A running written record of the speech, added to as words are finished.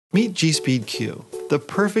Meet G-Speed Q, the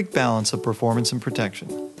perfect balance of performance and protection.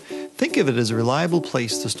 Think of it as a reliable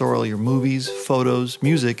place to store all your movies, photos,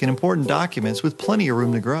 music, and important documents with plenty of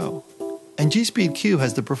room to grow. And G-Speed Q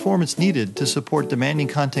has the performance needed to support demanding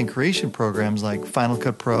content creation programs like Final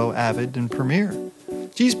Cut Pro, Avid, and Premiere.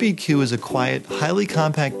 G-Speed Q is a quiet, highly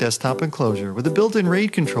compact desktop enclosure with a built-in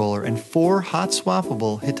RAID controller and 4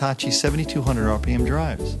 hot-swappable Hitachi 7200 RPM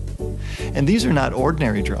drives. And these are not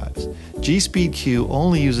ordinary drives. G-Speed Q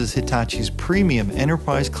only uses Hitachi's premium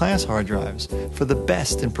enterprise-class hard drives for the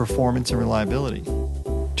best in performance and reliability.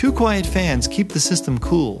 2 quiet fans keep the system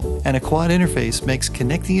cool, and a quad interface makes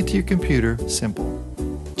connecting it to your computer simple.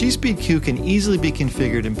 G-Speed Q can easily be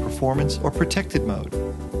configured in performance or protected mode.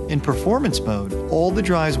 In performance mode, all the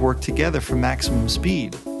drives work together for maximum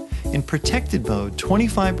speed. In protected mode,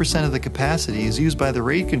 25% of the capacity is used by the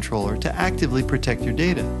RAID controller to actively protect your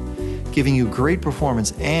data, giving you great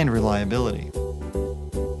performance and reliability.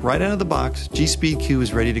 Right out of the box, G-Speed Q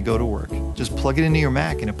is ready to go to work. Just plug it into your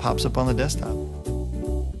Mac and it pops up on the desktop.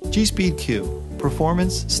 G-Speed Q,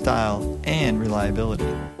 performance, style, and reliability.